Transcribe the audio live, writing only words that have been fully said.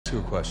ask you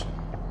a question.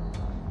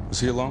 Was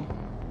he alone?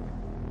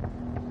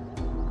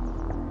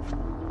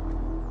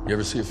 You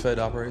ever see a Fed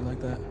operate like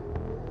that?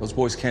 Those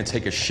boys can't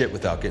take a shit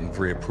without getting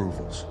 3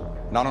 approvals.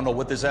 And I don't know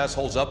what this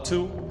asshole's up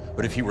to,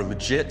 but if he were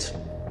legit,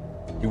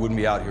 he wouldn't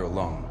be out here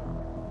alone.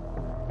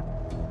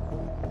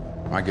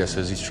 My guess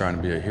is he's trying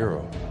to be a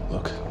hero.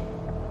 Look,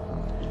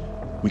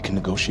 we can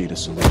negotiate a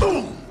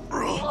solution.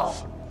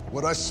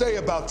 What I say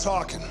about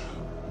talking,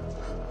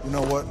 you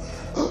know what?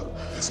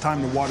 It's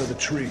time to water the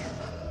tree.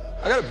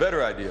 I got a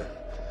better idea.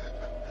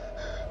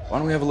 Why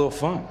don't we have a little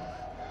fun?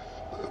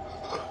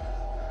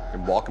 We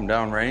can walk him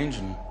down range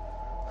and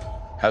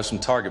have some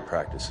target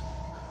practice.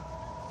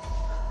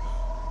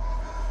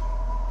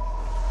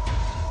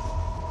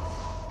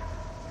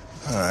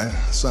 All right,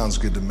 sounds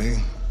good to me.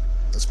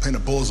 Let's paint a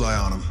bullseye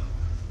on him.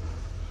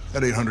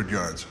 At 800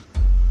 yards.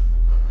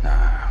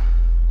 Nah,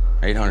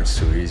 800's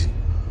too easy.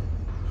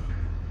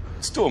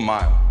 Let's do a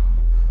mile.